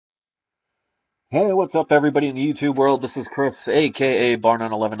Hey, what's up, everybody in the YouTube world? This is Chris, aka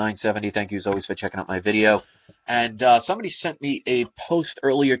Barnon11970. Thank you as always for checking out my video. And somebody sent me a post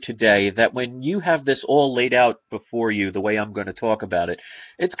earlier today that when you have this all laid out before you, the way I'm going to talk about it,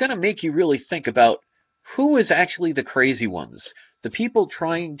 it's going to make you really think about who is actually the crazy ones. The people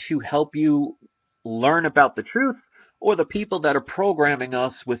trying to help you learn about the truth, or the people that are programming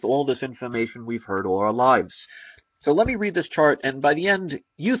us with all this information we've heard all our lives. So let me read this chart, and by the end,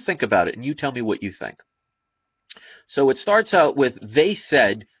 you think about it, and you tell me what you think. So it starts out with they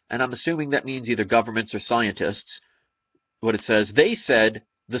said, and I'm assuming that means either governments or scientists. What it says, they said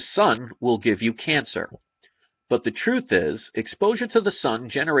the sun will give you cancer. But the truth is, exposure to the sun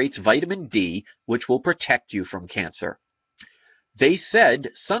generates vitamin D, which will protect you from cancer. They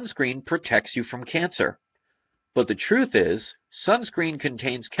said sunscreen protects you from cancer. But the truth is, sunscreen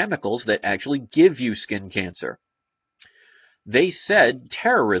contains chemicals that actually give you skin cancer. They said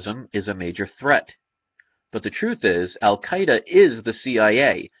terrorism is a major threat. But the truth is, Al-Qaeda is the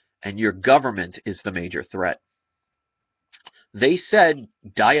CIA, and your government is the major threat. They said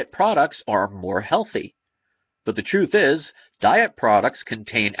diet products are more healthy. But the truth is, diet products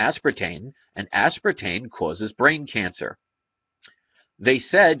contain aspartame, and aspartame causes brain cancer. They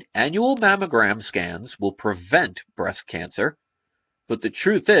said annual mammogram scans will prevent breast cancer. But the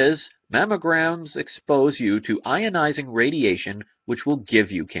truth is, mammograms expose you to ionizing radiation, which will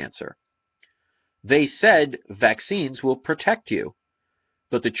give you cancer. They said vaccines will protect you.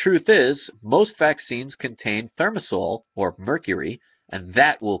 But the truth is, most vaccines contain thimerosal, or mercury, and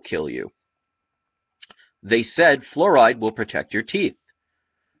that will kill you. They said fluoride will protect your teeth.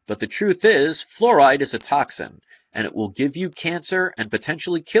 But the truth is, fluoride is a toxin, and it will give you cancer and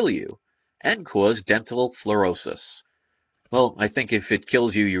potentially kill you, and cause dental fluorosis. Well, I think if it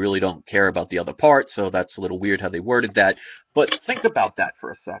kills you, you really don't care about the other part, so that's a little weird how they worded that. But think about that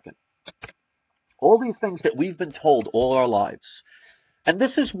for a second. All these things that we've been told all our lives. And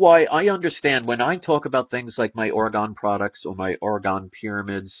this is why I understand when I talk about things like my Oregon products or my Oregon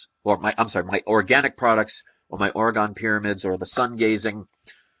pyramids, or my organic products or my Oregon pyramids or the sun gazing,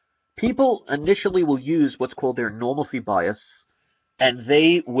 people initially will use what's called their normalcy bias, and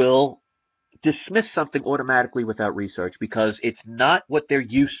they will dismiss something automatically without research because it's not what they're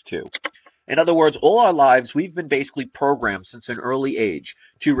used to. In other words, all our lives, we've been basically programmed since an early age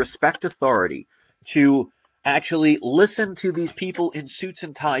to respect authority, to actually listen to these people in suits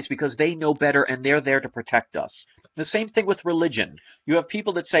and ties because they know better and they're there to protect us. The same thing with religion. You have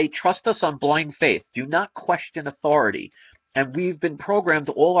people that say, trust us on blind faith. Do not question authority. And we've been programmed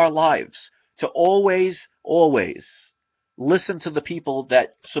all our lives to always, always listen to the people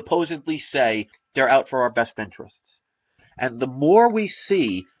that supposedly say they're out for our best interests. And the more we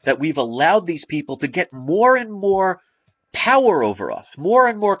see that we've allowed these people to get more and more power over us, more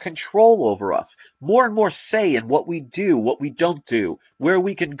and more control over us, more and more say in what we do, what we don't do, where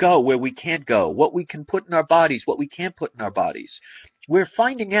we can go, where we can't go, what we can put in our bodies, what we can't put in our bodies, we're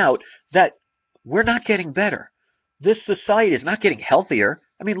finding out that we're not getting better. This society is not getting healthier.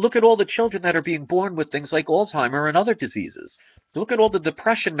 I mean, look at all the children that are being born with things like Alzheimer and other diseases. Look at all the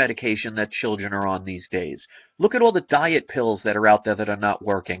depression medication that children are on these days. Look at all the diet pills that are out there that are not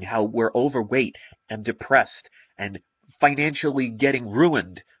working, how we're overweight and depressed and financially getting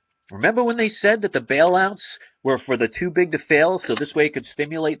ruined. Remember when they said that the bailouts were for the too big to fail, so this way it could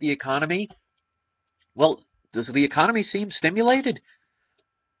stimulate the economy? Well, does the economy seem stimulated?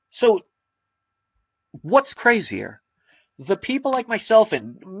 So what's crazier? The people like myself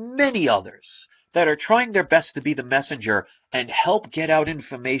and many others that are trying their best to be the messenger and help get out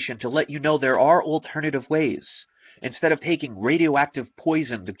information to let you know there are alternative ways. Instead of taking radioactive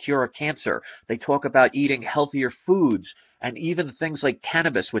poison to cure cancer, they talk about eating healthier foods and even things like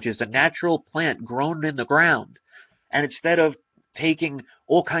cannabis, which is a natural plant grown in the ground. And instead of taking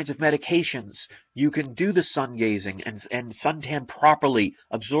all kinds of medications, you can do the sun gazing and suntan properly,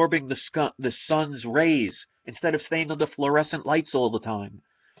 absorbing the sun's rays instead of staying under fluorescent lights all the time.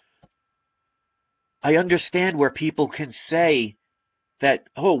 I understand where people can say that,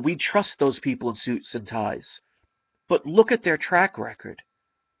 oh, we trust those people in suits and ties. But look at their track record.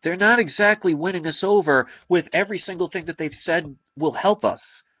 They're not exactly winning us over with every single thing that they've said will help us.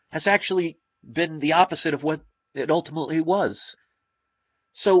 Has actually been the opposite of what it ultimately was.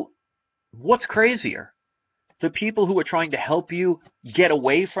 So what's crazier? The people who are trying to help you get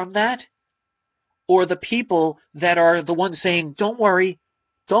away from that? Or the people that are the ones saying, don't worry,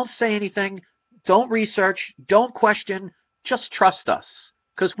 don't say anything, don't research, don't question, just trust us,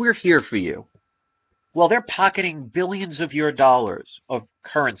 because we're here for you. Well, they're pocketing billions of your dollars of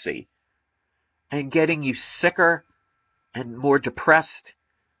currency and getting you sicker and more depressed,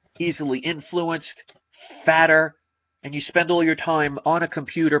 easily influenced, fatter, and you spend all your time on a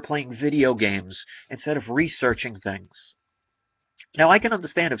computer playing video games instead of researching things. Now, I can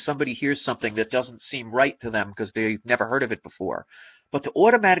understand if somebody hears something that doesn't seem right to them because they've never heard of it before, but to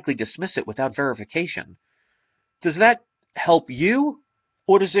automatically dismiss it without verification, does that help you,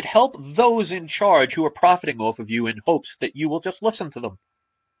 or does it help those in charge who are profiting off of you in hopes that you will just listen to them?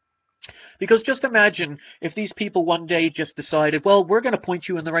 Because just imagine if these people one day just decided, well, we're going to point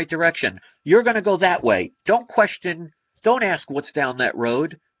you in the right direction. You're going to go that way. Don't question. Don't ask what's down that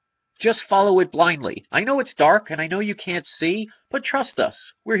road. Just follow it blindly. I know it's dark and I know you can't see, but trust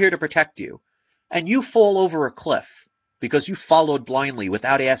us. We're here to protect you. And you fall over a cliff because you followed blindly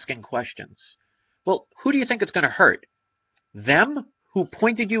without asking questions. Well, who do you think it's going to hurt? Them who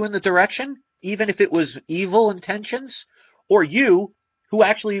pointed you in the direction, even if it was evil intentions? Or you who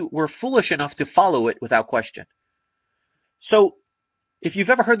actually were foolish enough to follow it without question? So, if you've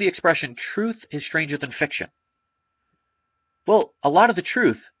ever heard the expression, truth is stranger than fiction, well, a lot of the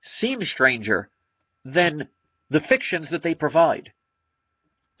truth seems stranger than the fictions that they provide.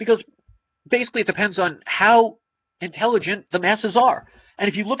 Because basically it depends on how intelligent the masses are. And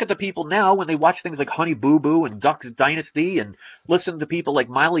if you look at the people now, when they watch things like Honey Boo Boo and Duck Dynasty and listen to people like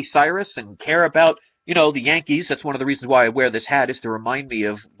Miley Cyrus and care about, the Yankees, that's one of the reasons why I wear this hat, is to remind me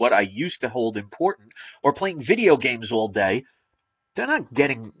of what I used to hold important, or playing video games all day, they're not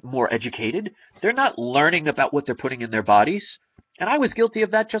getting more educated. They're not learning about what they're putting in their bodies. And I was guilty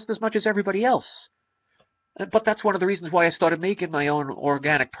of that just as much as everybody else. But that's one of the reasons why I started making my own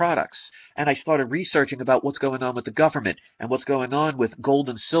organic products. And I started researching about what's going on with the government and what's going on with gold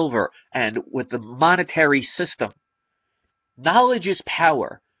and silver and with the monetary system. Knowledge is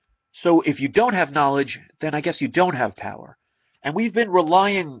power. So if you don't have knowledge, then I guess you don't have power. And we've been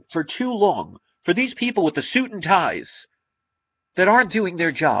relying for too long for these people with the suit and ties that aren't doing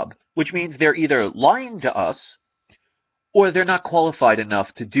their job, which means they're either lying to us or they're not qualified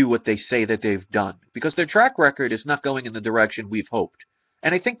enough to do what they say that they've done, because their track record is not going in the direction we've hoped.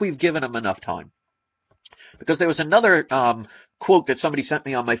 And I think we've given them enough time. Because there was another quote that somebody sent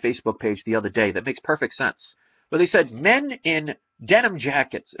me on my Facebook page the other day that makes perfect sense, where they said men in denim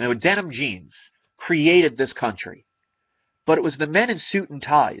jackets, denim jeans, created this country, but it was the men in suit and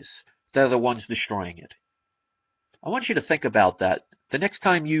ties that are the ones destroying it. I want you to think about that the next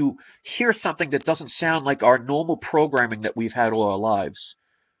time you hear something that doesn't sound like our normal programming that we've had all our lives,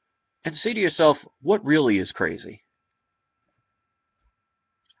 and say to yourself, what really is crazy?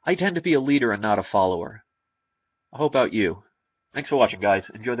 I tend to be a leader and not a follower. How about you? Thanks for watching, guys.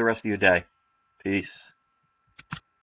 Enjoy the rest of your day. Peace.